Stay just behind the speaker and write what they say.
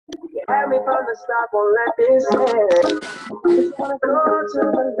had me from the start, won't let this end. Just wanna go to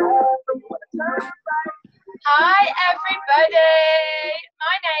the left, I wanna turn right. Hi everybody,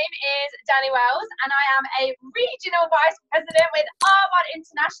 my name is Danny Wells and I am a Regional Vice President with R1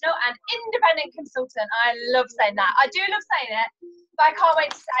 International and Independent Consultant. I love saying that. I do love saying it, but I can't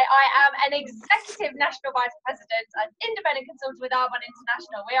wait to say I am an Executive National Vice President and Independent Consultant with R1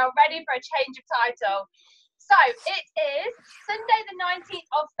 International. We are ready for a change of title. So it is Sunday the 19th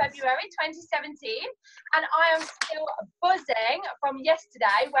of February 2017 and I am still buzzing from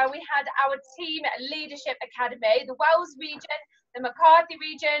yesterday where we had our Team Leadership Academy, the Wells region, the McCarthy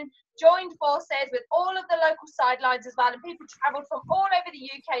region, joined forces with all of the local sidelines as well, and people travelled from all over the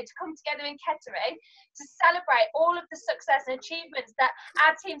UK to come together in Kettering to celebrate all of the success and achievements that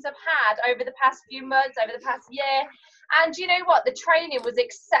our teams have had over the past few months, over the past year. And you know what? The training was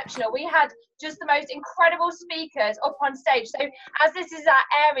exceptional. We had just the most incredible speakers up on stage. So as this is our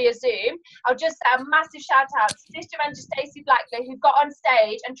area Zoom, I'll just say a massive shout out to District Manager Stacey Blackley, who got on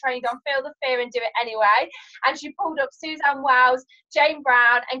stage and trained on Feel the Fear and Do It Anyway. And she pulled up Suzanne Wells, Jane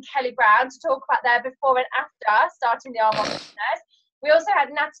Brown and Kelly Brown to talk about their before and after starting the R1 business. We also had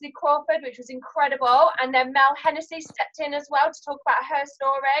Natalie Crawford, which was incredible. And then Mel Hennessy stepped in as well to talk about her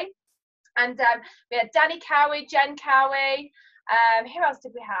story. And we had Danny Cowie, Jen Cowie. Who else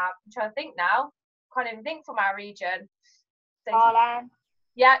did we have? I'm trying to think now. Can't even think from our region. Marlan.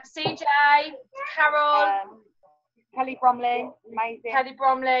 Yeah, CJ, Carol. Kelly Bromley, amazing. Kelly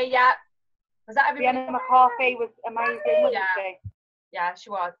Bromley, yeah. Was that everybody? Fiona McCarthy was amazing, wasn't she? Yeah,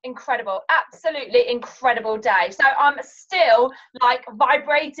 she was. Incredible. Absolutely incredible day. So I'm still like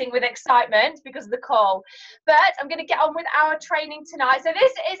vibrating with excitement because of the call. But I'm going to get on with our training tonight. So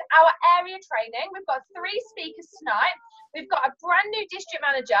this is our area training. We've got 3 speakers tonight. We've got a brand new district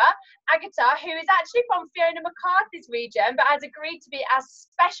manager, Agata, who is actually from Fiona McCarthy's region, but has agreed to be our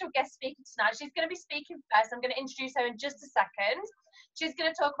special guest speaker tonight. She's going to be speaking first. I'm going to introduce her in just a second. She's going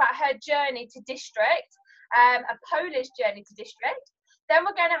to talk about her journey to district, a Polish journey to district. Then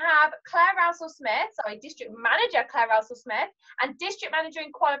we're going to have District Manager Clare Rowsell-Smith and District Manager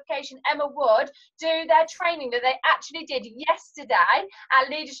in Qualification Emma Wood do their training that they actually did yesterday at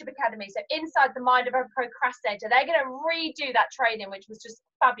Leadership Academy. So inside the mind of a procrastinator, they're going to redo that training, which was just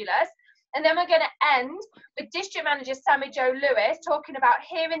fabulous. And then we're going to end with District Manager Sammy Jo Lewis talking about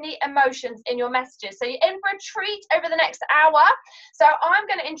hearing the emotions in your messages. So you're in for a treat over the next hour. So I'm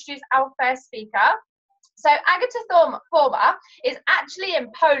going to introduce our first speaker. So Agata Forma is actually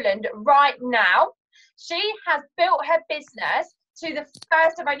in Poland right now. She has built her business to the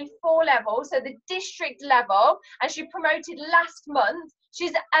first of only 4 levels, so the district level, and she promoted last month.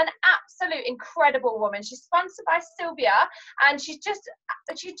 She's an absolute incredible woman. She's sponsored by Sylvia, and she's just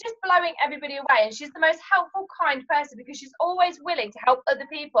blowing everybody away. And she's the most helpful, kind person because she's always willing to help other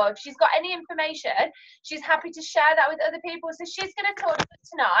people. If she's got any information, she's happy to share that with other people. So she's going to talk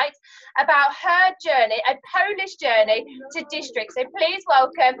tonight about her journey, a Polish journey to district. So please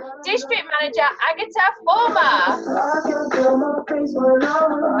welcome District Manager Agata Forma.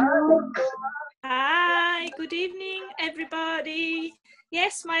 Hi, good evening, everybody.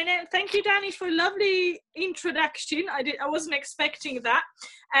 Yes, my name. Thank you, Danny, for a lovely introduction. I wasn't expecting that.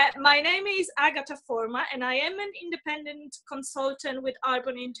 My name is Agata Forma, and I am an independent consultant with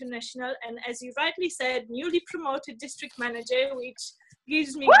R1 International. And as you rightly said, newly promoted district manager, which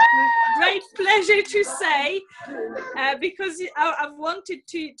gives me great pleasure to say, because I've wanted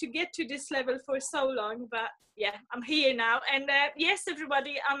to get to this level for so long. But yeah, I'm here now. And yes,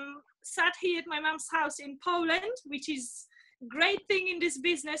 everybody, I'm sat here at my mom's house in Poland, which is great thing in this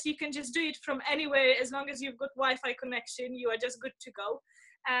business. You can just do it from anywhere as long as you've got Wi-Fi connection. You are just good to go.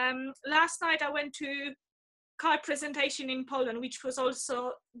 Last night I went to car presentation in Poland, which was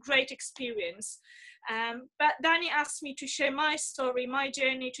also great experience. But Danny asked me to share my story, my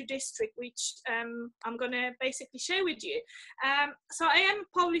journey to district, which I'm gonna basically share with you. So I am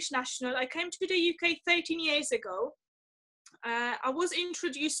Polish national. I came to the UK 13 years ago. I was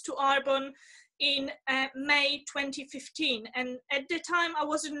introduced to R1 in May 2015, and at the time I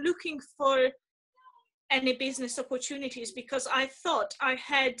wasn't looking for any business opportunities because I thought I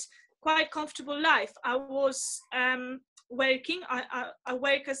had quite comfortable life. I was working. I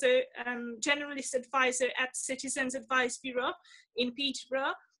work as a generalist advisor at Citizens Advice Bureau in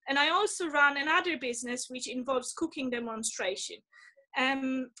Peterborough, and I also run another business which involves cooking demonstration.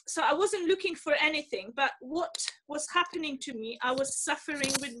 So I wasn't looking for anything, but what was happening to me, I was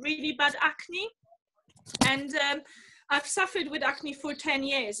suffering with really bad acne, and I've suffered with acne for 10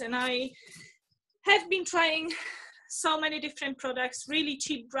 years, and I have been trying so many different products, really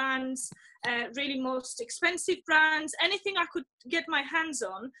cheap brands, really most expensive brands, anything I could get my hands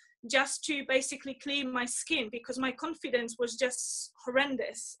on, just to basically clean my skin, because my confidence was just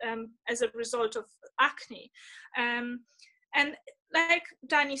horrendous as a result of acne. And like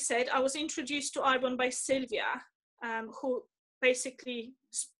Danny said, I was introduced to Arbonne by Sylvia, who basically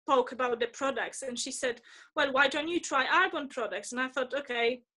spoke about the products, and she said, well, why don't you try Arbonne products? And I thought,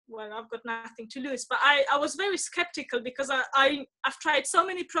 okay, well, I've got nothing to lose. But I was very skeptical, because I've tried so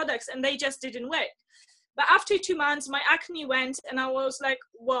many products and they just didn't work. But after 2 months, my acne went, and I was like,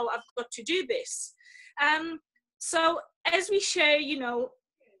 well, I've got to do this. So as we share, you know,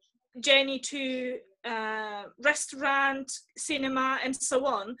 journey to restaurant, cinema, and so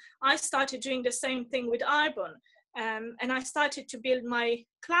on, I started doing the same thing with Arbonne. And I started to build my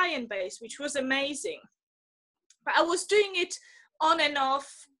client base, which was amazing. But I was doing it on and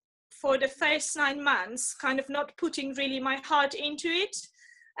off for the first 9 months, kind of not putting really my heart into it.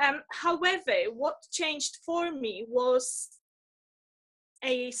 However, what changed for me was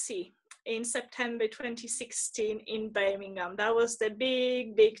AAC in September 2016 in Birmingham. That was the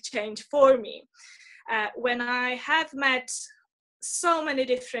big change for me. When I have met so many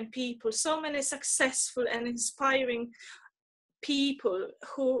different people, so many successful and inspiring people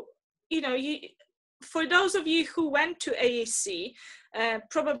who, you know, for those of you who went to AAC,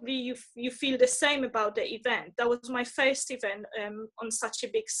 probably you feel the same about the event. That was my first event on such a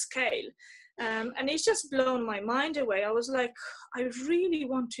big scale. And it's just blown my mind away. I was like, I really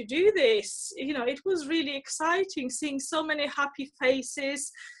want to do this. You know, it was really exciting seeing so many happy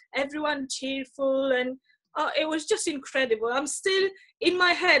faces, everyone cheerful, and it was just incredible. I'm still, in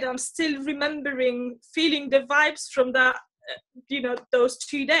my head, I'm still remembering feeling the vibes from that, you know, those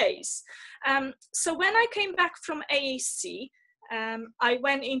 2 days. So when I came back from AAC, I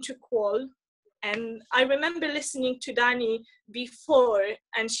went into Qual, and I remember listening to Dani before,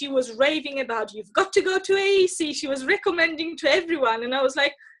 and she was raving about, you've got to go to AAC. She was recommending to everyone. And I was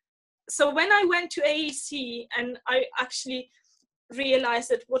like, so when I went to AAC, and I actually realized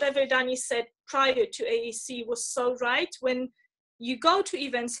that whatever Dani said prior to AAC was so right. When you go to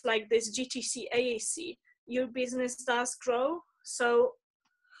events like this, GTC, AAC, your business does grow. So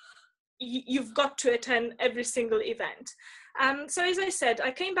you've got to attend every single event. So as I said,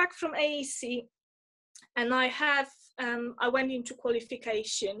 I came back from AAC, and I went into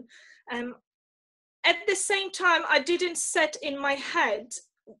qualification. At the same time, I didn't set in my head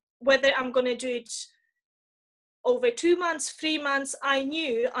whether I'm going to do it over 2 months, 3 months. I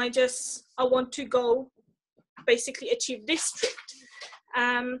knew I want to go basically achieve district.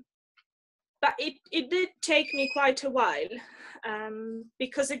 But it did take me quite a while,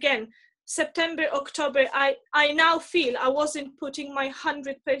 because again, September, October, I now feel I wasn't putting my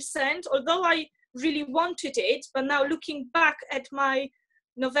 100%, although I really wanted it. But now looking back at my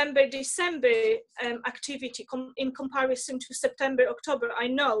November, December activity in comparison to September, October, I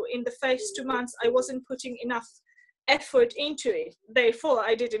know in the first 2 months I wasn't putting enough effort into it. Therefore,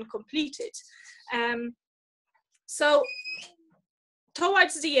 I didn't complete it. So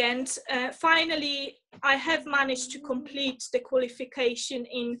towards the end, finally, I have managed to complete the qualification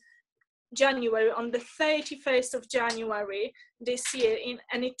in January, on the 31st of January this year,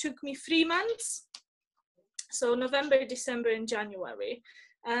 and it took me 3 months. So November, December, and January.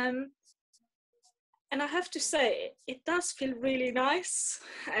 And I have to say, it does feel really nice.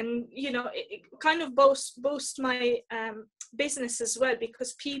 And, you know, it kind of boosts my business as well,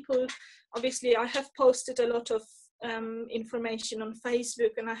 because people, obviously, I have posted a lot of information on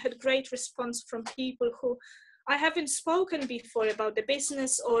Facebook, and I had great response from people who I haven't spoken before about the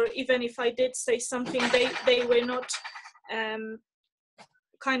business, or even if I did say something, they were not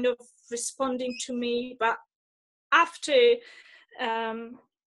kind of responding to me. But after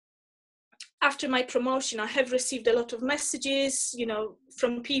my promotion, I have received a lot of messages, you know,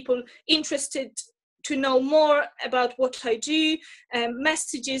 from people interested to know more about what I do,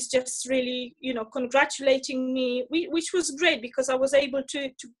 messages just really, you know, congratulating me, which was great, because I was able to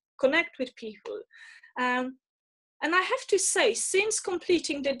connect with people. And I have to say, since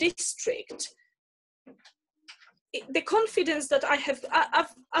completing the district, the confidence that I have,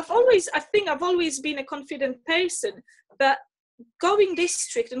 I think I've always been a confident person, but going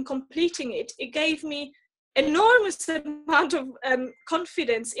district and completing it, it gave me enormous amount of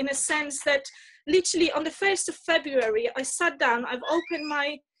confidence, in a sense that literally on the 1st of February, I sat down, I've opened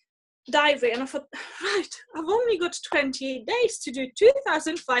my diary, and I thought, right, I've only got 28 days to do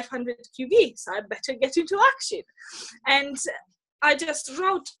 2,500 QB, so I better get into action. And I just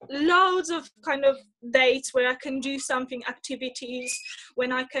wrote loads of kind of dates where I can do something, activities,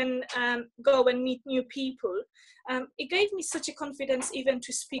 when I can go and meet new people. It gave me such a confidence even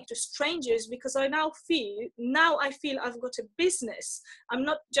to speak to strangers, because I now feel I've got a business. I'm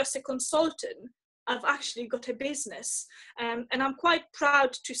not just a consultant. I've actually got a business. And I'm quite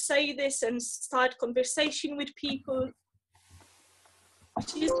proud to say this and start conversation with people,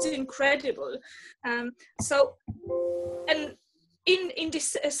 which is incredible.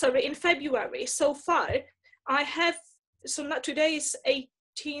 In February so far, I have, so not today is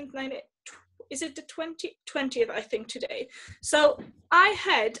 18th, 19th, is it the 20th, I think, today. So I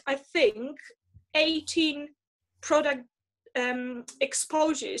had, I think, 18 product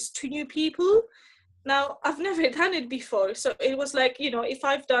exposures to new people. Now, I've never done it before. So it was like, you know, if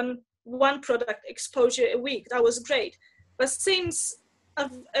I've done one product exposure a week, that was great. But since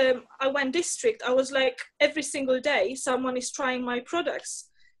I went district, I was like, every single day, someone is trying my products.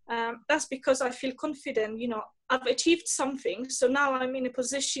 That's because I feel confident, you know, I've achieved something. So now I'm in a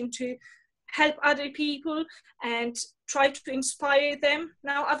position to help other people and try to inspire them.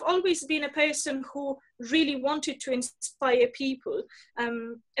 Now, I've always been a person who really wanted to inspire people.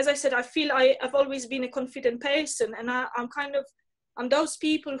 As I said, I feel I've always been a confident person, and I'm those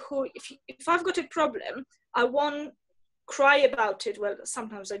people who, if I've got a problem, I won't cry about it. Well,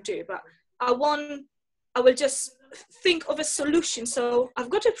 sometimes I do, but I will just think of a solution. So I've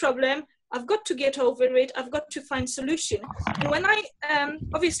got a problem, I've got to get over it, I've got to find solution. And when I,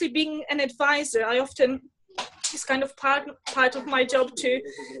 obviously being an advisor, I often, it's kind of part of my job to,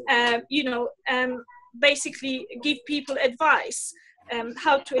 basically give people advice,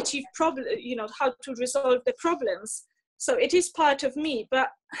 how to achieve how to resolve the problems. So it is part of me, but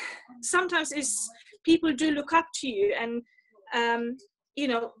sometimes people do look up to you, and,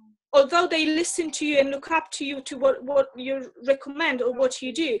 although they listen to you and look up to you to what you recommend or what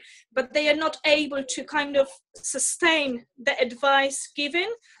you do, but they are not able to kind of sustain the advice given.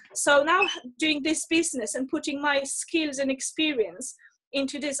 So now doing this business and putting my skills and experience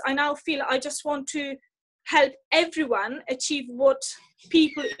into this, I now feel I just want to help everyone achieve what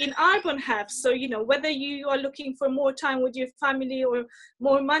people in Arbon have. So, you know, whether you are looking for more time with your family or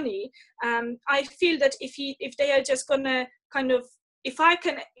more money, I feel that if they are just gonna kind of, if I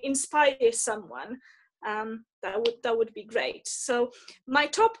can inspire someone, that would be great. So my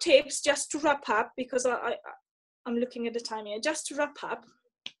top tips, just to wrap up, because I'm looking at the time here, just to wrap up.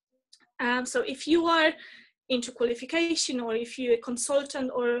 So if you are into qualification, or if you're a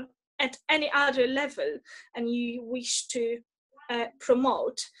consultant or at any other level and you wish to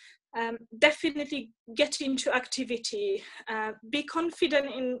promote, definitely get into activity, be confident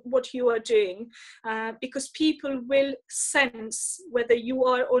in what you are doing, because people will sense whether you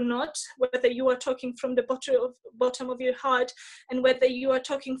are or not, whether you are talking from the bottom of your heart, and whether you are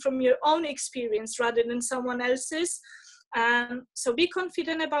talking from your own experience rather than someone else's. So be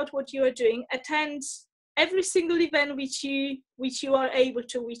confident about what you are doing, attend every single event which you are able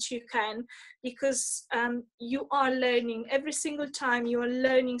to, which you can, because you are learning every single time. You are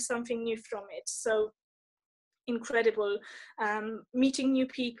learning something new from it. So incredible. Meeting new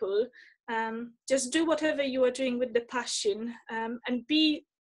people. Just do whatever you are doing with the passion, and be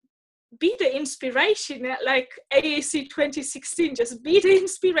the inspiration, like AAC 2016. Just be the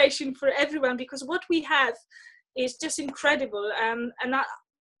inspiration for everyone, because what we have is just incredible. And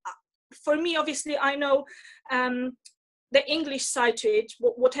for me, obviously, I know the English side to it,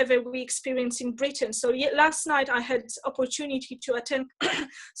 whatever we experience in Britain. So last night I had opportunity to attend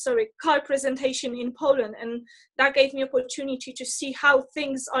car presentation in Poland, and that gave me opportunity to see how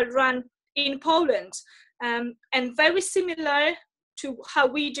things are run in Poland, and very similar to how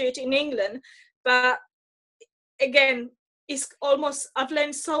we do it in England. But again, it's almost, I've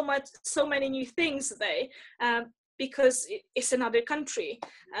learned so many new things there, because it's another country.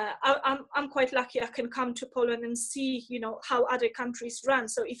 I'm quite lucky I can come to Poland and see, you know, how other countries run.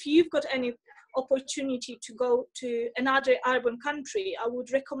 So if you've got any opportunity to go to another urban country, I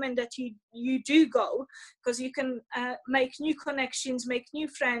would recommend that you do go, because you can make new connections, make new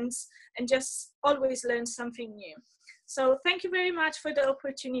friends, and just always learn something new. So thank you very much for the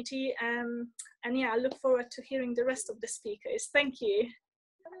opportunity, and yeah, I look forward to hearing the rest of the speakers. Thank you.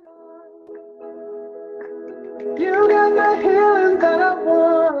 You got the healing that I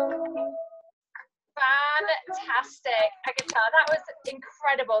want. Fantastic, Agata. That was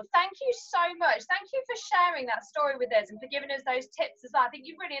incredible. Thank you so much. Thank you for sharing that story with us and for giving us those tips as well. I think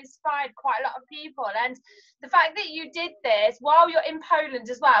you've really inspired quite a lot of people. And the fact that you did this while you're in Poland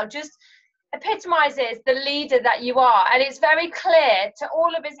as well, just epitomizes the leader that you are, and it's very clear to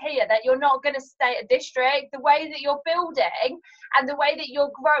all of us here that you're not going to stay at district. The way that you're building and the way that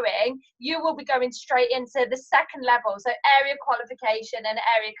you're growing, you will be going straight into the second level, so area qualification and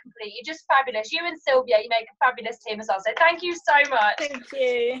area complete. You're just fabulous. You and Sylvia, you make a fabulous team as well, so thank you so much. Thank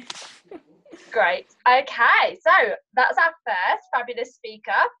you. Great. Okay, so that's our first fabulous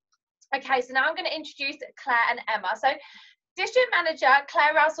speaker. Okay, so now I'm going to introduce Claire and Emma. So District Manager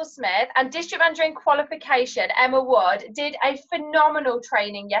Clare Rowsell Smith and District Manager in Qualification Emma Wood did a phenomenal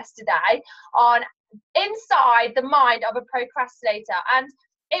training yesterday on inside the mind of a procrastinator, and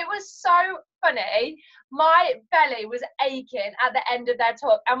it was so funny. My belly was aching at the end of their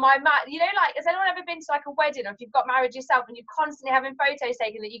talk, and my you know, like, has anyone ever been to like a wedding, or if you've got married yourself and you're constantly having photos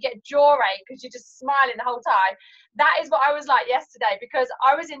taken that you get jaw ache because you're just smiling the whole time? That is what I was like yesterday, because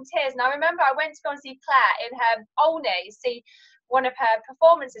I was in tears. And I remember I went to go and see Claire in her Olney, see one of her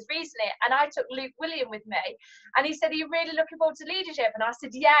performances recently, and I took Luke William with me, and he said, "Are you really looking forward to leadership?" And I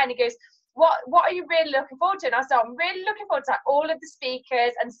said, "Yeah." And he goes, what are you really looking forward to? And I said, I'm really looking forward to all of the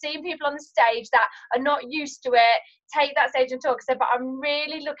speakers and seeing people on the stage that are not used to it take that stage and talk. I said, but I'm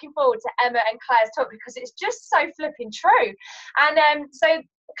really looking forward to Emma and Claire's talk, because it's just so flipping true. And so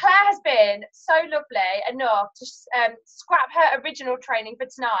Claire has been so lovely enough to scrap her original training for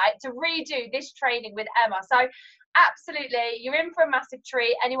tonight to redo this training with Emma. So absolutely, you're in for a massive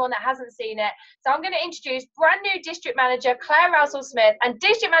treat, anyone that hasn't seen it. So I'm going to introduce brand new District Manager Clare Rowsell Smith and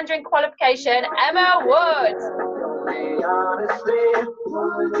District Manager in Qualification Emma Wood.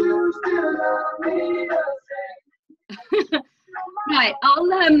 Right,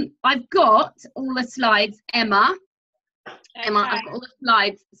 I've got all the slides, Emma. Emma, I've got all the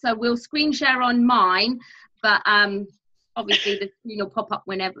slides, so we'll screen share on mine, but obviously the screen will pop up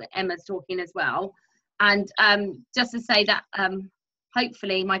whenever Emma's talking as well. And just to say that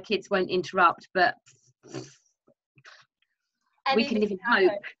hopefully my kids won't interrupt, but we can live in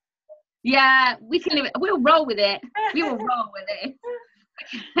hope. Yeah, we can live it. We'll roll with it. We will roll with it.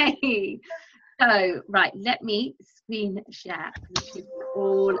 Okay. So, right, let me screen share.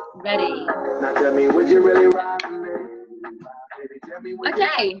 All ready. Now tell me, would you really rock me?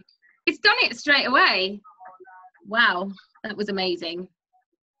 Okay, it's done it straight away. Wow, that was amazing.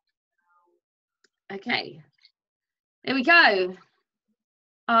 Okay, there we go.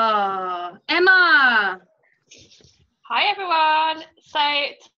 Emma. Hi everyone. So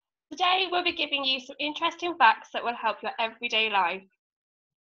today we'll be giving you some interesting facts that will help your everyday life.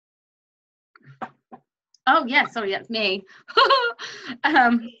 Oh yeah, sorry, that's me.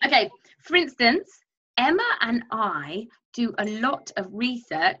 Okay, for instance, Emma and I do a lot of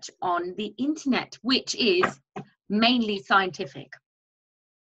research on the internet, which is mainly scientific.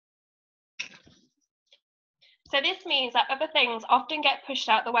 So this means that other things often get pushed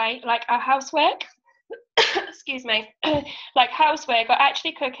out the way, like our housework, excuse me, like housework or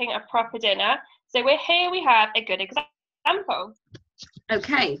actually cooking a proper dinner. So we have a good example.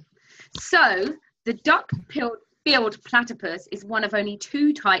 Okay, so the duck-billed platypus is one of only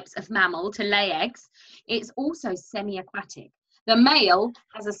 2 types of mammal to lay eggs. It's also semi-aquatic. The male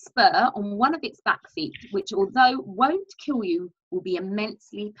has a spur on one of its back feet, which although won't kill you, will be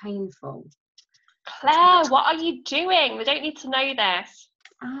immensely painful. Claire, what are you doing? We don't need to know this.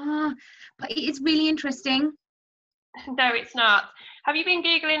 But it is really interesting. No, it's not. Have you been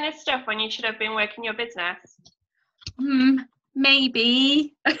Googling this stuff when you should have been working your business?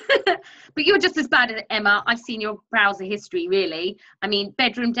 Maybe. But you're just as bad as Emma. I've seen your browser history, really. I mean,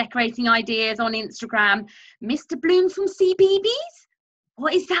 bedroom decorating ideas on Instagram. Mr. Bloom from CBeebies?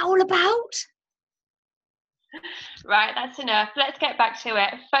 What is that all about? Right, that's enough. Let's get back to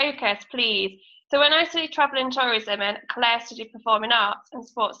it. Focus, please. So when I studied travel and tourism and Claire studied performing arts and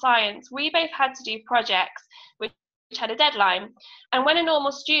sports science, we both had to do projects which had a deadline. And when a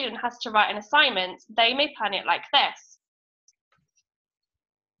normal student has to write an assignment, they may plan it like this.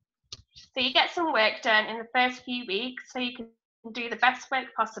 So you get some work done in the first few weeks so you can do the best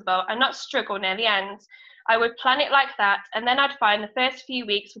work possible and not struggle near the end. I would plan it like that, and then I'd find the first few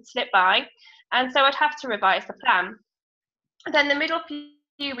weeks would slip by, and so I'd have to revise the plan. Then the middle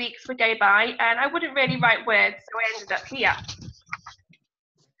few weeks would go by and I wouldn't really write words, so I ended up here.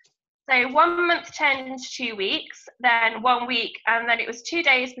 So 1 month turned into 2 weeks, then 1 week, and then it was 2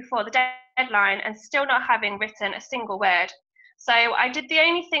 days before the deadline and still not having written a single word. So I did the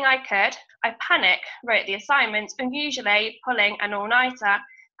only thing I could. I panicked, wrote the assignment, and usually pulling an all-nighter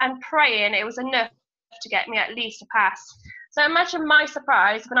and praying it was enough to get me at least a pass. So imagine my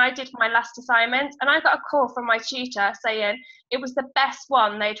surprise when I did my last assignment and I got a call from my tutor saying it was the best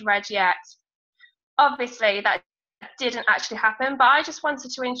one they'd read yet. Obviously, that didn't actually happen, but I just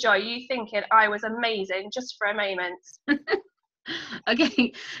wanted to enjoy you thinking I was amazing just for a moment.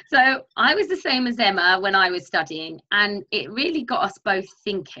 Okay, so I was the same as Emma when I was studying, and it really got us both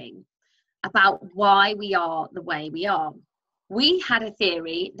thinking about why we are the way we are. We had a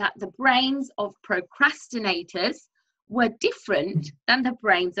theory that the brains of procrastinators were different than the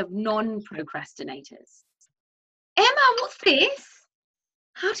brains of non-procrastinators. Emma, what's this?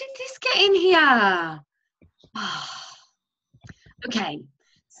 How did this get in here? Okay,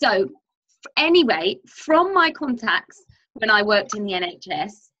 so anyway, from my contacts when I worked in the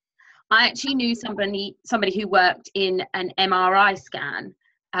NHS, I actually knew somebody who worked in an MRI scan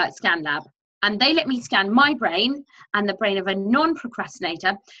lab, and they let me scan my brain and the brain of a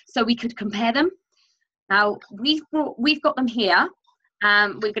non-procrastinator so we could compare them. Now we've got them here.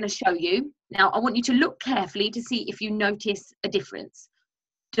 We're going to show you. Now I want you to look carefully to see if you notice a difference.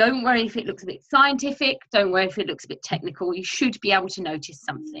 Don't worry if it looks a bit scientific. Don't worry if it looks a bit technical. You should be able to notice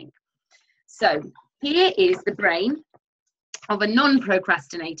something. So here is the brain of a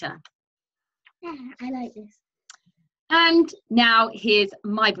non-procrastinator. Yeah, I like this. And now here's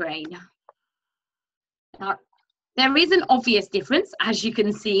my brain. Now, there is an obvious difference, as you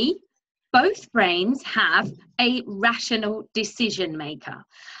can see. Both brains have a rational decision maker,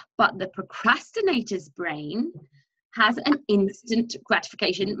 but the procrastinator's brain has an instant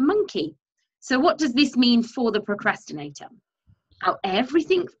gratification monkey. So what does this mean for the procrastinator? Now,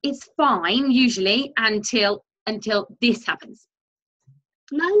 everything is fine usually until this happens.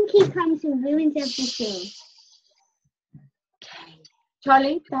 Monkey comes and ruins everything. Okay,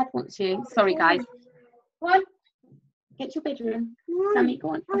 Charlie, Dad wants you. Sorry, guys. Go on, get your bedroom. Sammy, go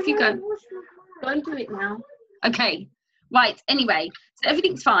on. Off you go. Go and do it now. Okay, right. Anyway, so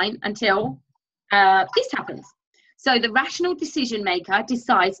everything's fine until this happens. So the rational decision maker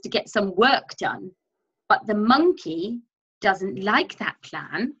decides to get some work done, but the monkey doesn't like that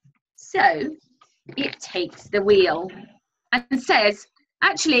plan, so it takes the wheel and says,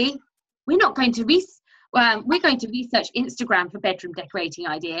 actually, we're going to research Instagram for bedroom decorating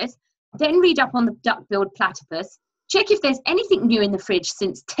ideas, then read up on the duck-billed platypus, check if there's anything new in the fridge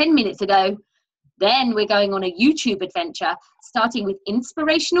since 10 minutes ago. Then we're going on a YouTube adventure, starting with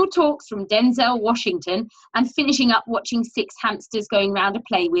inspirational talks from Denzel Washington and finishing up watching 6 hamsters going round a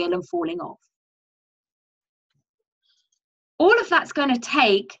play wheel and falling off. All of that's going to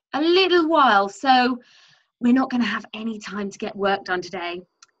take a little while, so we're not going to have any time to get work done today.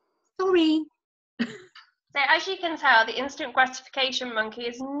 Sorry. So as you can tell, the instant gratification monkey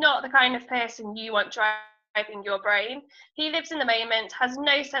is not the kind of person you want driving your brain. He lives in the moment, has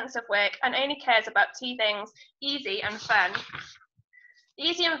no sense of work, and only cares about 2 things: easy and fun.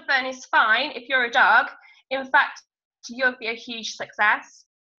 Easy and fun is fine if you're a dog. In fact, you'll be a huge success.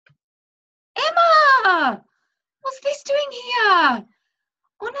 Emma, what's this doing here?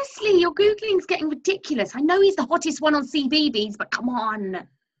 Honestly, your Googling's getting ridiculous. I know he's the hottest one on CBeebies, but come on.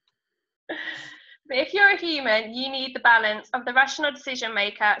 But if you're a human, you need the balance of the rational decision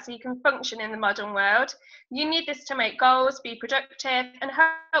maker so you can function in the modern world. You need this to make goals, be productive, and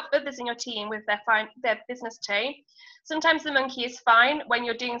help others in your team with their business too. Sometimes the monkey is fine when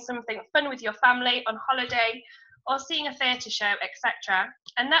you're doing something fun with your family, on holiday, or seeing a theatre show, etc.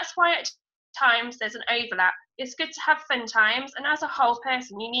 And that's why at times there's an overlap. It's good to have fun times, and as a whole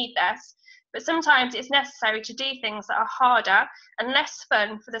person you need this, but sometimes it's necessary to do things that are harder and less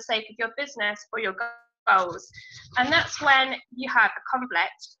fun for the sake of your business or your goals. And that's when you have a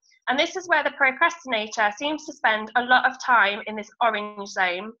conflict. And this is where the procrastinator seems to spend a lot of time in this orange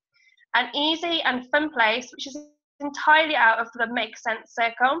zone, an easy and fun place which is entirely out of the make sense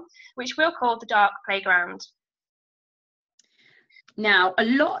circle, which we'll call the dark playground. Now, a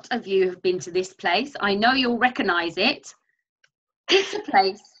lot of you have been to this place. I know you'll recognise it. It's a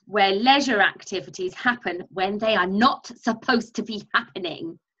place where leisure activities happen when they are not supposed to be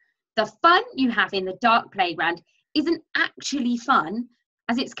happening. The fun you have in the dark playground isn't actually fun,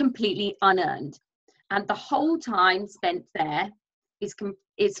 as it's completely unearned. And the whole time spent there is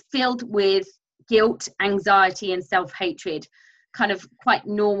filled with guilt, anxiety, and self-hatred, kind of quite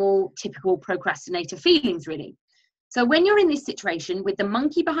normal, typical procrastinator feelings, really. So when you're in this situation with the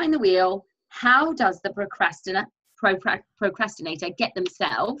monkey behind the wheel, how does the procrastinator get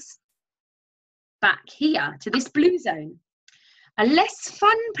themselves back here to this blue zone? A less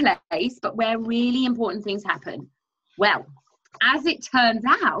fun place, but where really important things happen. Well, as it turns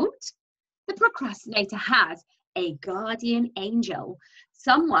out, the procrastinator has a guardian angel,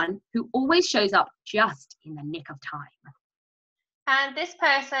 someone who always shows up just in the nick of time. And this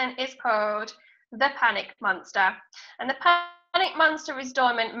person is called the panic monster. And the panic monster is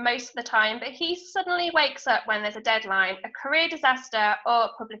dormant most of the time, but he suddenly wakes up when there's a deadline, a career disaster, or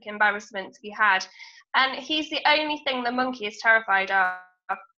public embarrassment to be had. And he's the only thing the monkey is terrified of.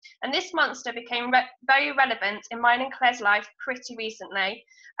 And this monster became very relevant in mine and Claire's life pretty recently,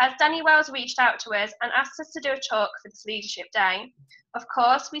 as Danny Wells reached out to us and asked us to do a talk for this leadership day. Of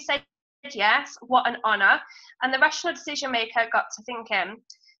course, we said yes, what an honour, and the rational decision maker got to thinking,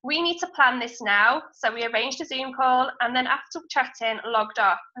 we need to plan this now. So we arranged a Zoom call, and then after chatting, logged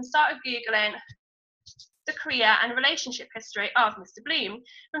off and started Googling the career and relationship history of Mr. Bloom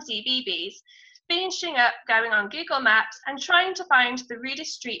from CBeebies, finishing up going on Google Maps and trying to find the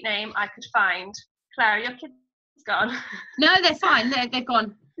rudest street name I could find. Claire, your kid's gone. No, they're fine. They're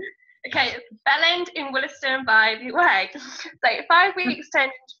gone. Okay, Bellend in Williston by the Way. So 5 weeks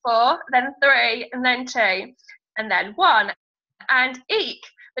turned into 4, then 3, and then 2, and then 1. And eek,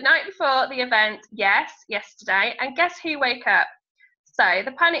 the night before the event, yesterday, and guess who woke up? So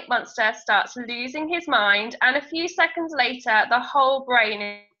the panic monster starts losing his mind, and a few seconds later, the whole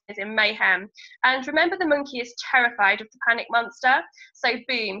brain is in mayhem. And remember, the monkey is terrified of the panic monster, so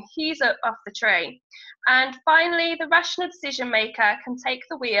boom, he's up off the tree. And finally, the rational decision maker can take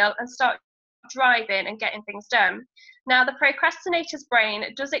the wheel and start driving and getting things done. Now, the procrastinator's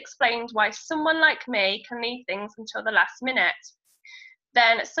brain does explain why someone like me can leave things until the last minute,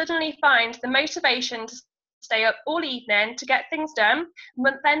 then suddenly find the motivation to stay up all evening to get things done.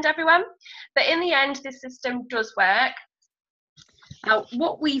 Month end, everyone. But in the end, this system does work. Now,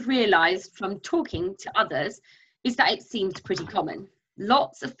 what we've realised from talking to others is that it seems pretty common.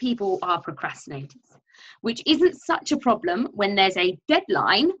 Lots of people are procrastinators, which isn't such a problem when there's a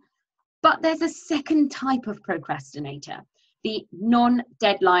deadline, but there's a second type of procrastinator, the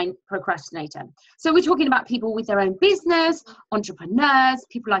non-deadline procrastinator. So we're talking about people with their own business, entrepreneurs,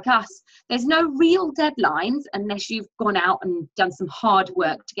 people like us. There's no real deadlines unless you've gone out and done some hard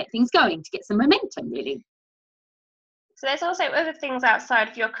work to get things going, to get some momentum, really. So there's also other things outside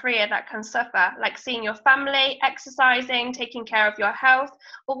of your career that can suffer, like seeing your family, exercising, taking care of your health,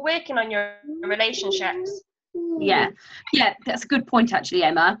 or working on your relationships. Yeah, that's a good point, actually,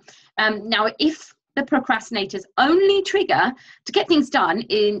 Emma. Now, if the procrastinator's only trigger to get things done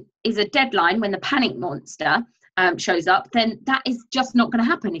is a deadline when the panic monster shows up, then that is just not going to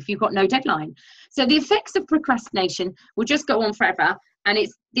happen if you've got no deadline. So the effects of procrastination will just go on forever, and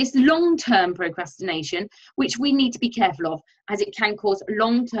it's this long-term procrastination which we need to be careful of, as it can cause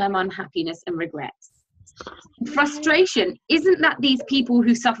long-term unhappiness and regrets. Frustration isn't that these people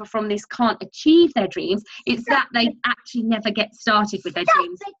who suffer from this can't achieve their dreams, it's that they actually never get started with their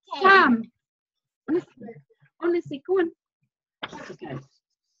dreams. Sam, honestly, go on. Okay.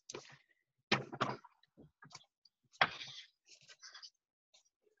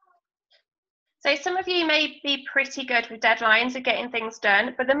 So some of you may be pretty good with deadlines and getting things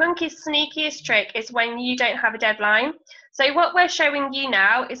done, but the monkey's sneakiest trick is when you don't have a deadline. So what we're showing you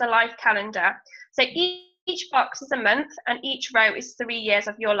now is a life calendar. So each box is a month and each row is 3 years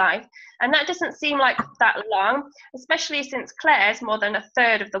of your life. And that doesn't seem like that long, especially since Claire's more than a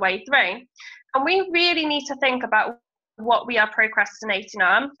third of the way through. And we really need to think about what we are procrastinating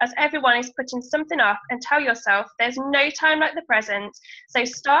on, as everyone is putting something off, and tell yourself there's no time like the present, so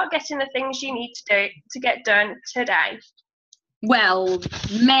start getting the things you need to do to get done today. Well,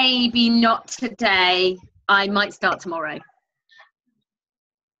 maybe not today. I might start tomorrow.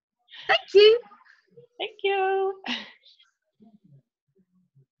 Thank you. Thank you.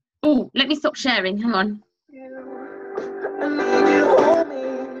 Oh, let me stop sharing. Hang on.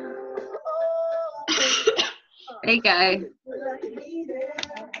 There you go. Fantastic.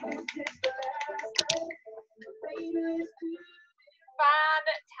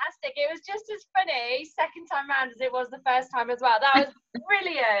 It was just as funny second time round as it was the first time as well. That was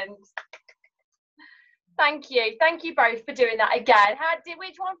brilliant. Thank you. Thank you both for doing that again.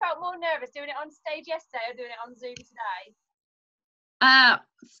 Which one felt more nervous, doing it on stage yesterday or doing it on Zoom today?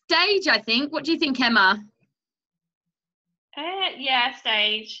 Stage, I think. What do you think, Emma? Yeah,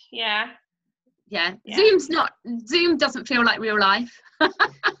 stage. Yeah. Zoom doesn't feel like real life.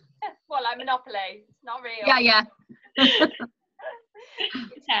 Well, like Monopoly. It's not real. Yeah.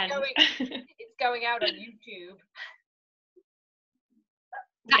 It's going out on YouTube.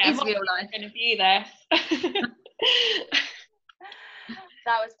 That is real life. Going to view this.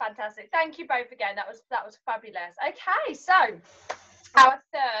 That was fantastic. Thank you both again. That was fabulous. Okay, so our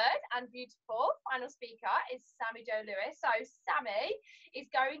third and beautiful final speaker is Sammy Jo Lewis. So Sammy is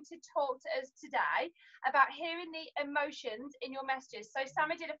going to talk to us today about hearing the emotions in your messages. So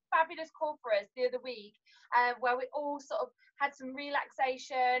Sammy did a fabulous call for us the other week where we all sort of had some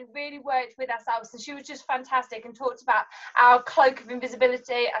relaxation, really worked with ourselves. And she was just fantastic and talked about our cloak of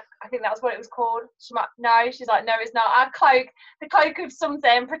invisibility. I think that was what it was called. She's like, no, it's not. Our cloak, the cloak of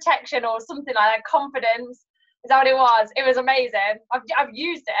something, protection or something like that, confidence. Is that what it was? It was amazing. I've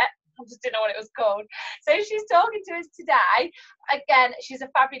used it. I just didn't know what it was called. So she's talking to us today. Again, she's a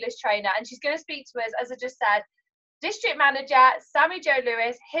fabulous trainer and she's going to speak to us, as I just said, District Manager Sammy Jo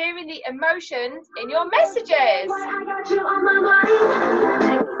Lewis, hearing the emotions in your messages.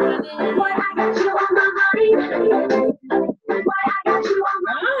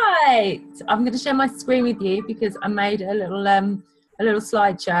 Right, I'm going to share my screen with you because I made a little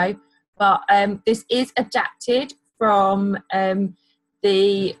slideshow. But this is adapted from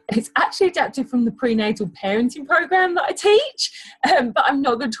it's actually adapted from the prenatal parenting program that I teach. But I'm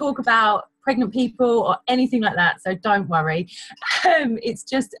not going to talk about pregnant people or anything like that, so don't worry. It's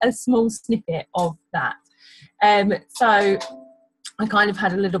just a small snippet of that. So I kind of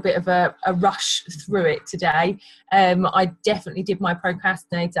had a little bit of a rush through it today. I definitely did my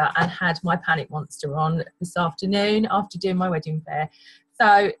procrastinator and had my panic monster on this afternoon after doing my wedding fair.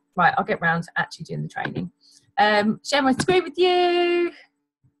 So, right, I'll get round to actually doing the training. Share my screen with you.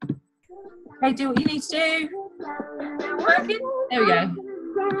 Okay, do what you need to do. Working? There we go.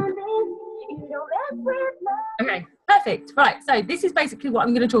 Okay, perfect. Right, so this is basically what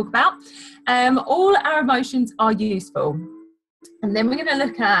I'm going to talk about. All our emotions are useful. And then we're going to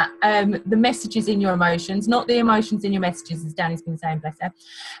look at the messages in your emotions, not the emotions in your messages, as Danny's been saying, bless her,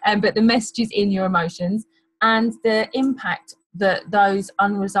 but the messages in your emotions and the impact that those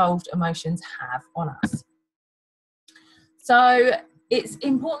unresolved emotions have on us. So it's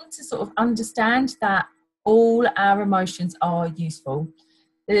important to sort of understand that all our emotions are useful.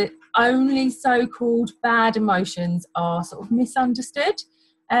 The only so-called bad emotions are sort of misunderstood,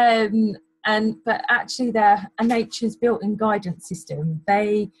 but actually they're a nature's built-in guidance system.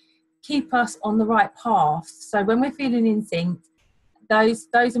 They keep us on the right path. So when we're feeling in sync, those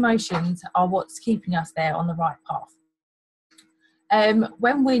emotions are what's keeping us there on the right path.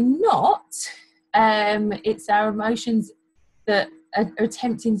 When we're not, it's our emotions that are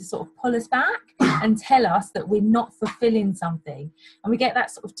attempting to sort of pull us back and tell us that we're not fulfilling something, and we get that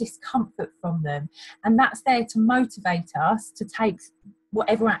sort of discomfort from them, and that's there to motivate us to take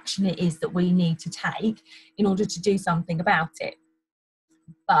whatever action it is that we need to take in order to do something about it.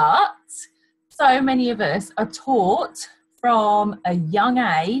 But so many of us are taught from a young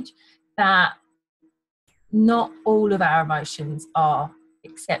age that not all of our emotions are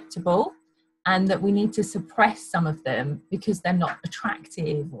acceptable and that we need to suppress some of them because they're not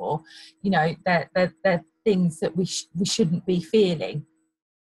attractive, or they're things that we shouldn't be feeling.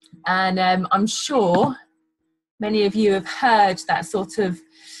 And I'm sure many of you have heard that sort of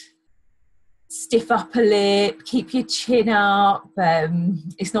stiff upper lip, keep your chin up,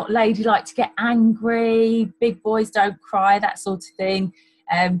 it's not ladylike to get angry, big boys don't cry, that sort of thing.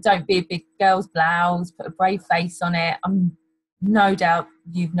 Don't be a big girl's blouse, put a brave face on it. I'm no doubt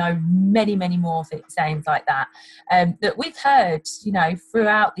you've known many, many more sayings like that, that we've heard,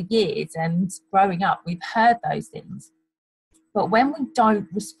 throughout the years and growing up, we've heard those things. But when we don't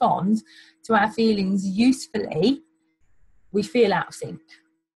respond to our feelings usefully, we feel out of sync.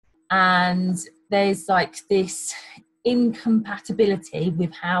 And there's like this incompatibility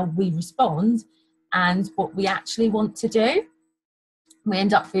with how we respond and what we actually want to do. We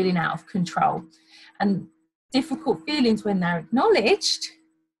end up feeling out of control. And difficult feelings, when they're acknowledged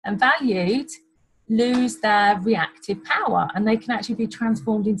and valued, lose their reactive power, and they can actually be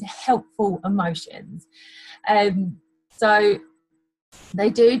transformed into helpful emotions. So they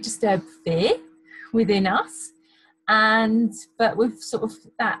do disturb fear within us, but with sort of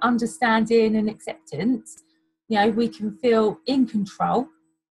that understanding and acceptance, we can feel in control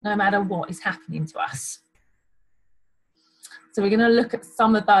no matter what is happening to us. So we're going to look at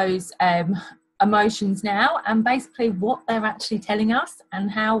some of those emotions now, and basically what they're actually telling us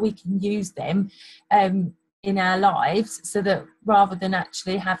and how we can use them in our lives, so that rather than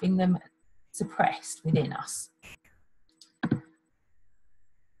actually having them suppressed within us.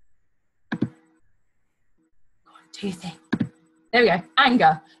 Do you think? There we go.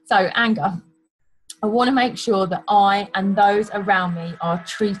 Anger. So anger. I want to make sure that I and those around me are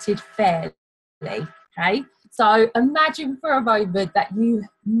treated fairly. Okay. So imagine for a moment that you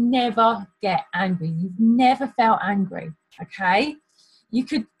never get angry. You've never felt angry. Okay. You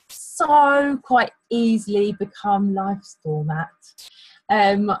could so quite easily become life's doormat.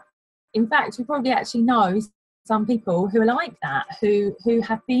 In fact, you probably actually know some people who are like that, who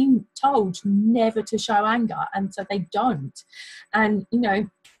have been told never to show anger, and so they don't. And, you know,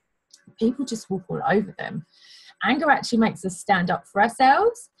 people just walk all over them. Anger actually makes us stand up for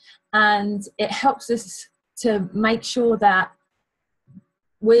ourselves, and it helps us to make sure that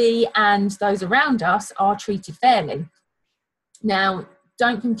we and those around us are treated fairly. Now,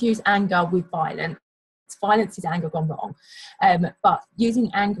 don't confuse anger with violence. Violence is anger gone wrong. But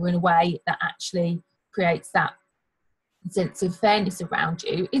using anger in a way that actually creates that sense of fairness around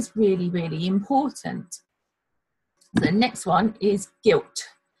you is really, really important. The next one is guilt.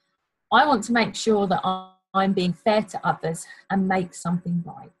 I want to make sure that I'm being fair to others and make something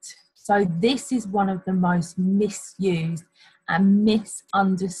right. So this is one of the most misused and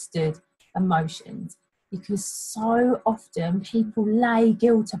misunderstood emotions, because so often people lay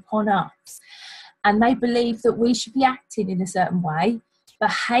guilt upon us, and they believe that we should be acting in a certain way,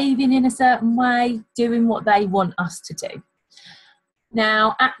 behaving in a certain way, doing what they want us to do.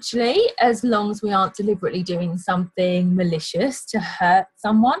 Now, actually, as long as we aren't deliberately doing something malicious to hurt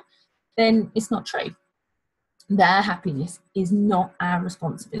someone, then it's not true. Their happiness is not our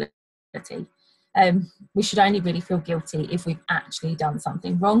responsibility. We should only really feel guilty if we've actually done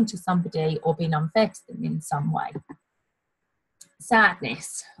something wrong to somebody or been unfair to them in some way.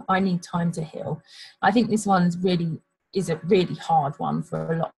 Sadness. I need time to heal. I think this one is a really hard one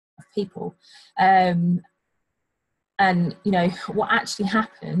for a lot of people. And, you know, what actually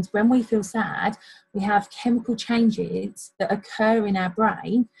happens when we feel sad, we have chemical changes that occur in our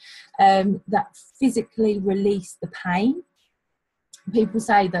brain that physically release the pain. People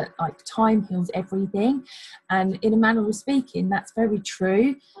say that, like, time heals everything, and in a manner of speaking, that's very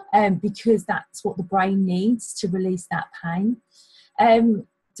true, because that's what the brain needs to release that pain.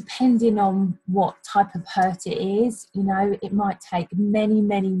 Depending on what type of hurt it is, you know, it might take many,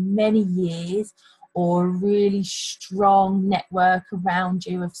 many, many years, or a really strong network around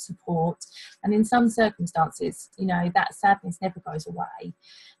you of support. And in some circumstances, you know, that sadness never goes away.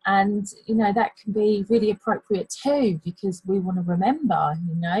 And, you know, that can be really appropriate too, because we want to remember,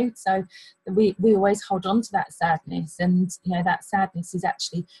 you know, so we always hold on to that sadness. And, you know, that sadness is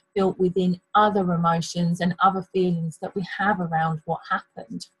actually built within other emotions and other feelings that we have around what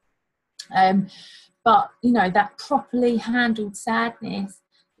happened. But, you know, that properly handled sadness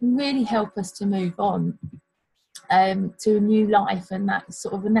really help us to move on to a new life, and that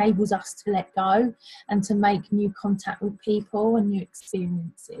sort of enables us to let go and to make new contact with people and new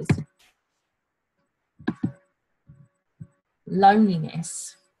experiences.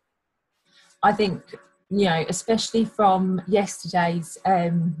 Loneliness. I think, you know, especially from yesterday's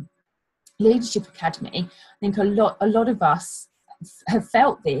Leadership Academy, I think a lot of us have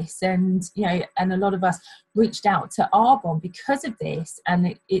felt this, and, you know, and a lot of us reached out to Arbonne because of this,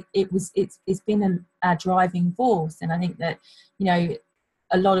 and it's been a driving force. And I think that, you know,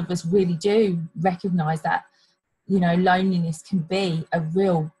 a lot of us really do recognize that, you know, loneliness can be a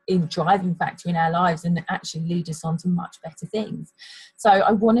real driving factor in our lives and actually lead us on to much better things. So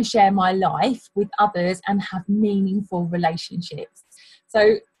I want to share my life with others and have meaningful relationships.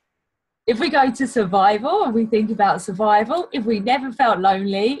 So if we go to survival and we think about survival, if we never felt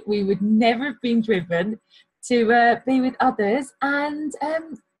lonely, we would never have been driven to be with others, and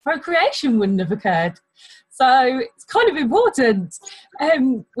procreation wouldn't have occurred. So it's kind of important.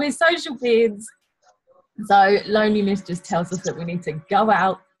 We're social beings. So loneliness just tells us that we need to go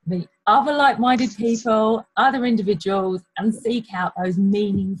out, meet other like-minded people, other individuals, and seek out those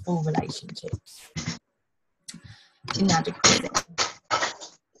meaningful relationships. Inadequacy.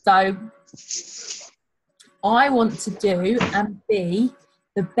 So I want to do and be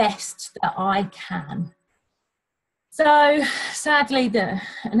the best that I can. So sadly, the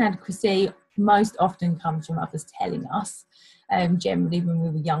inadequacy most often comes from others telling us, generally when we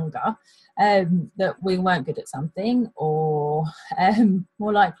were younger, that we weren't good at something, or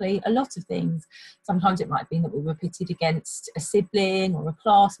more likely a lot of things. Sometimes it might have been that we were pitted against a sibling or a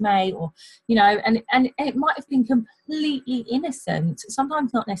classmate, or, you know, and it might have been completely innocent,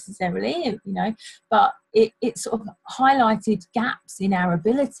 sometimes not necessarily, you know, but it sort of highlighted gaps in our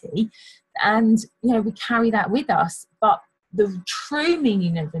ability, and, you know, we carry that with us. But the true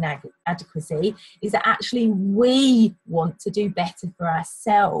meaning of inadequacy is that actually we want to do better for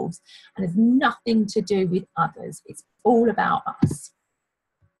ourselves, and it's nothing to do with others. It's all about us.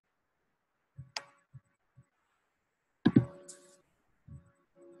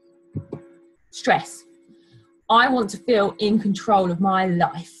 Stress. I want to feel in control of my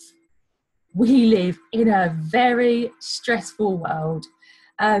life. We live in a very stressful world.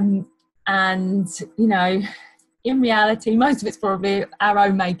 And, you know, in reality, most of it's probably our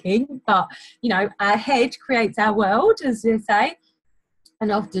own making, but you know, our head creates our world, as they say,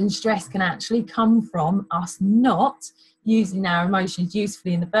 and often stress can actually come from us not using our emotions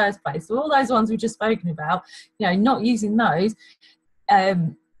usefully in the first place. So all those ones we've just spoken about, you know, not using those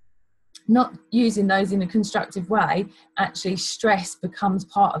in a constructive way, actually stress becomes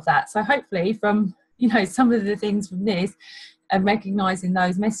part of that. So hopefully from, you know, some of the things from this, and recognizing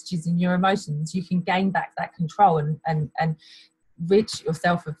those messages in your emotions, you can gain back that control and rid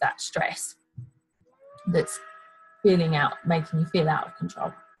yourself of that stress that's making you feel out of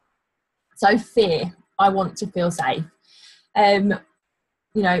control. So fear, I want to feel safe. You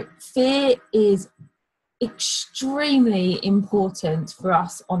know, fear is extremely important for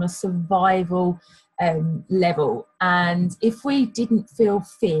us on a survival level, and if we didn't feel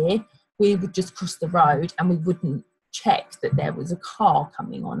fear, we would just cross the road and we wouldn't check that there was a car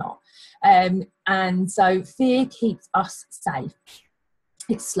coming or not. And so fear keeps us safe.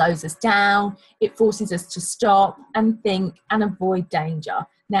 It slows us down, it forces us to stop and think and avoid danger.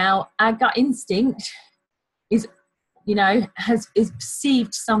 Now, our gut instinct is, you know, is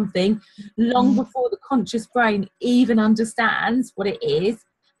perceived something long before the conscious brain even understands what it is,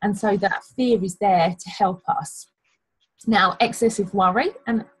 and so that fear is there to help us. Now, excessive worry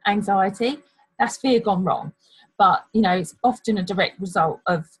and anxiety, that's fear gone wrong. But, you know, it's often a direct result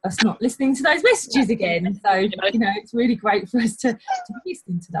of us not listening to those messages again. So, you know, it's really great for us to be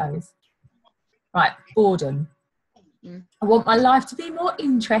listening to those. Right, boredom. I want my life to be more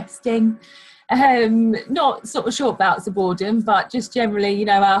interesting. Not sort of short bouts of boredom, but just generally, you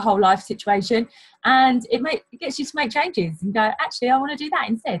know, our whole life situation. And it gets you to make changes and go, actually, I want to do that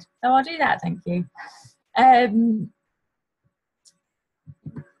instead. So I'll do that, thank you.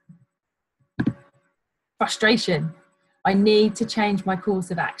 Frustration. I need to change my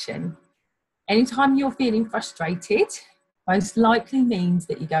course of action. Anytime you're feeling frustrated, most likely means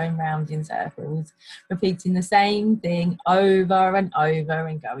that you're going round in circles, repeating the same thing over and over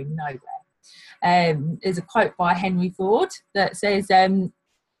and going nowhere. There's a quote by Henry Ford that says,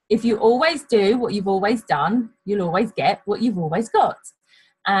 if you always do what you've always done, you'll always get what you've always got.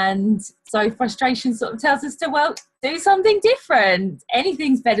 And so frustration sort of tells us to, well, do something different.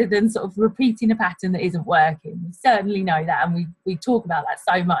 Anything's better than sort of repeating a pattern that isn't working. We certainly know that, and we talk about that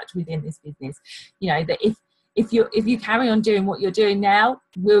so much within this business. You know, that if you carry on doing what you're doing now,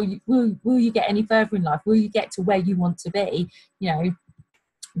 will you get any further in life? Will you get to where you want to be? You know,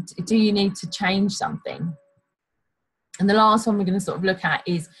 do you need to change something? And the last one we're going to sort of look at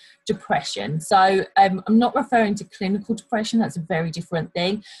is depression. So I'm not referring to clinical depression, that's a very different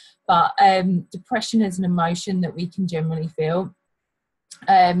thing, but depression is an emotion that we can generally feel.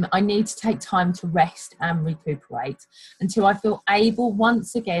 I need to take time to rest and recuperate until I feel able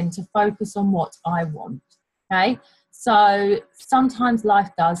once again to focus on what I want. Okay, so sometimes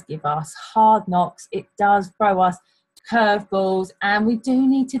life does give us hard knocks, it does throw us curveballs, and we do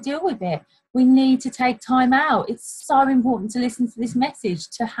need to deal with it. We need to take time out. It's so important to listen to this message,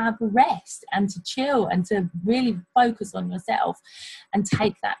 to have a rest and to chill and to really focus on yourself and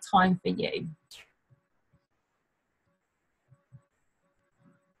take that time for you.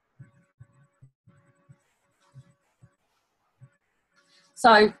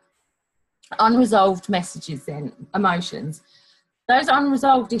 So, unresolved messages then, emotions. Those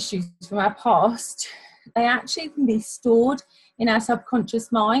unresolved issues from our past, they actually can be stored in our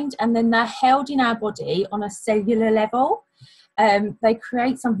subconscious mind, and then they're held in our body on a cellular level. They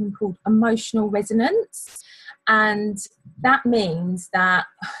create something called emotional resonance, and that means that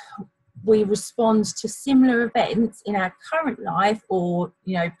we respond to similar events in our current life, or,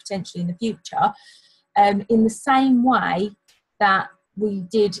 you know, potentially in the future, in the same way that we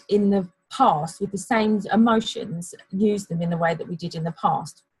did in the past, with the same emotions, use them in the way that we did in the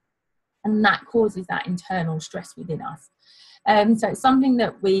past, and that causes that internal stress within us. So it's something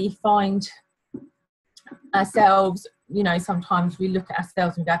that we find ourselves, you know, sometimes we look at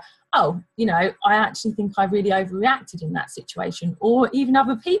ourselves and go, oh, you know, I actually think I really overreacted in that situation. Or even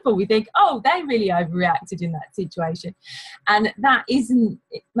other people, we think, oh, they really overreacted in that situation. And that isn't,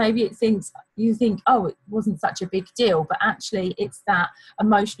 maybe you think, oh, it wasn't such a big deal, but actually it's that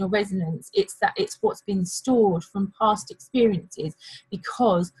emotional resonance. It's what's been stored from past experiences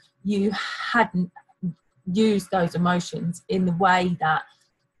because you hadn't use those emotions in the way that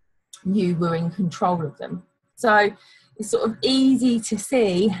you were in control of them. So it's sort of easy to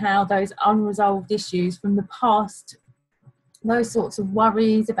see how those unresolved issues from the past, those sorts of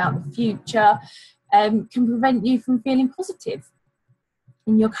worries about the future, can prevent you from feeling positive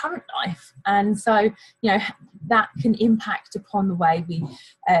in your current life. And so, you know, that can impact upon the way we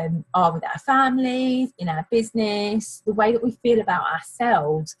are with our families, in our business, the way that we feel about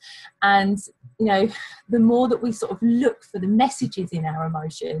ourselves. And, you know, the more that we sort of look for the messages in our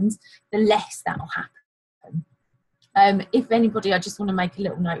emotions, the less that will happen. If anybody, I just want to make a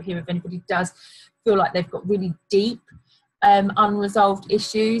little note here, if anybody does feel like they've got really deep unresolved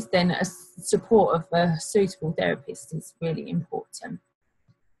issues, then a support of a suitable therapist is really important.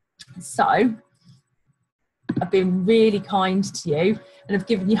 So I've been really kind to you and I've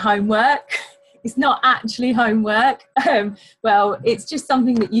given you homework. It's not actually homework. Well, it's just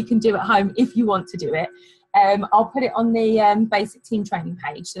something that you can do at home if you want to do it. I'll put it on the basic team training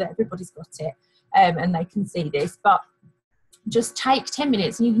page so that everybody's got it and they can see this. But just take 10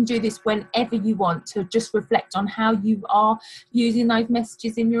 minutes, and you can do this whenever you want, to just reflect on how you are using those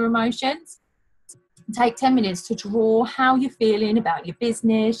messages in your emotions. Take 10 minutes to draw how you're feeling about your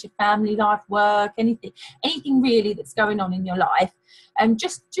business, your family life, work, anything really that's going on in your life. And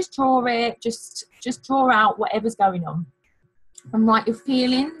just draw it, just draw out whatever's going on, and write your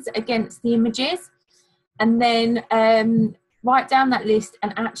feelings against the images. And then write down that list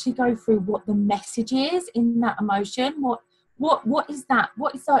and actually go through what the message is in that emotion. What is that?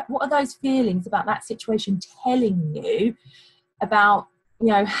 What are those feelings about that situation telling you about, you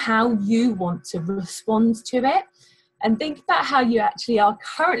know, how you want to respond to it? And think about how you actually are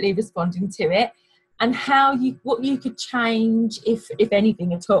currently responding to it, and what you could change, if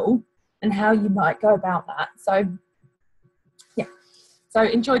anything at all, and how you might go about that. So yeah, so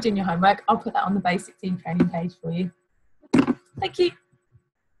enjoy doing your homework. I'll put that on the basic team training page for you. Thank you.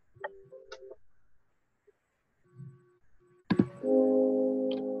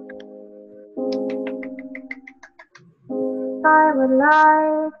 I would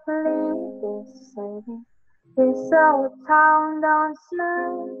like to leave this city. This old town don't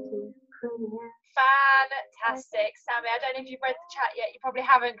smell too pretty. Fantastic, Sammy. I don't know if you've read the chat yet. You probably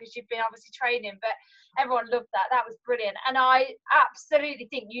haven't, because you've been obviously training, but everyone loved that. That was brilliant. And I absolutely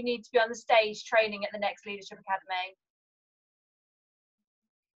think you need to be on the stage training at the next Leadership Academy.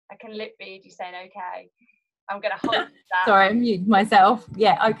 I can lip read you saying okay. I'm going to hold that. Sorry, I muted myself.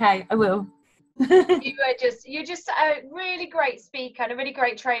 Yeah, okay, I will. You're just a really great speaker and a really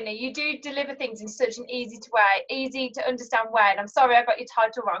great trainer. You do deliver things in such an easy to understand way. And I'm sorry I got your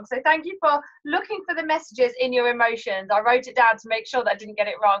title wrong. So thank you for looking for the messages in your emotions. I wrote it down to make sure that I didn't get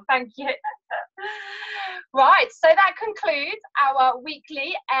it wrong. Thank you. Right, so that concludes our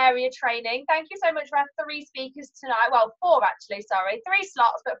weekly area training. Thank you so much for our 3 speakers tonight. Well, 4 actually, sorry. 3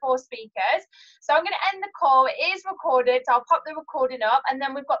 slots, but 4 speakers. So I'm going to end the call. It is recorded, so I'll pop the recording up. And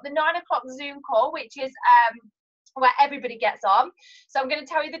then we've got the 9 o'clock Zoom call, which is where everybody gets on. So I'm going to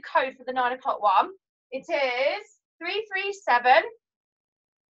tell you the code for the 9 o'clock one. It is 337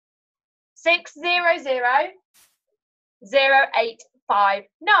 600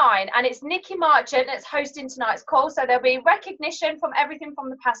 0859, and it's Nikki Marchant that's hosting tonight's call. So there'll be recognition from everything from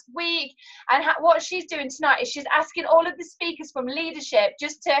the past week, and what she's doing tonight is she's asking all of the speakers from leadership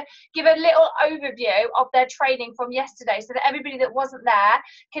just to give a little overview of their training from yesterday, so that everybody that wasn't there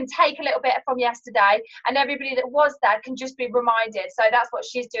can take a little bit from yesterday, and everybody that was there can just be reminded. So that's what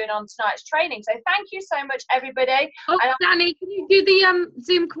she's doing on tonight's training. So thank you so much, everybody. Oh, Danny, can you do the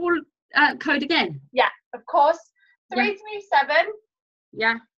Zoom call code again? Yeah, of course. 337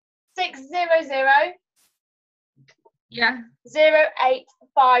 yeah 600 yeah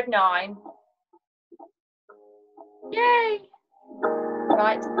 0859. Yay!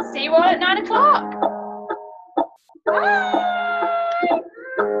 Right, see you all at 9 o'clock. Bye.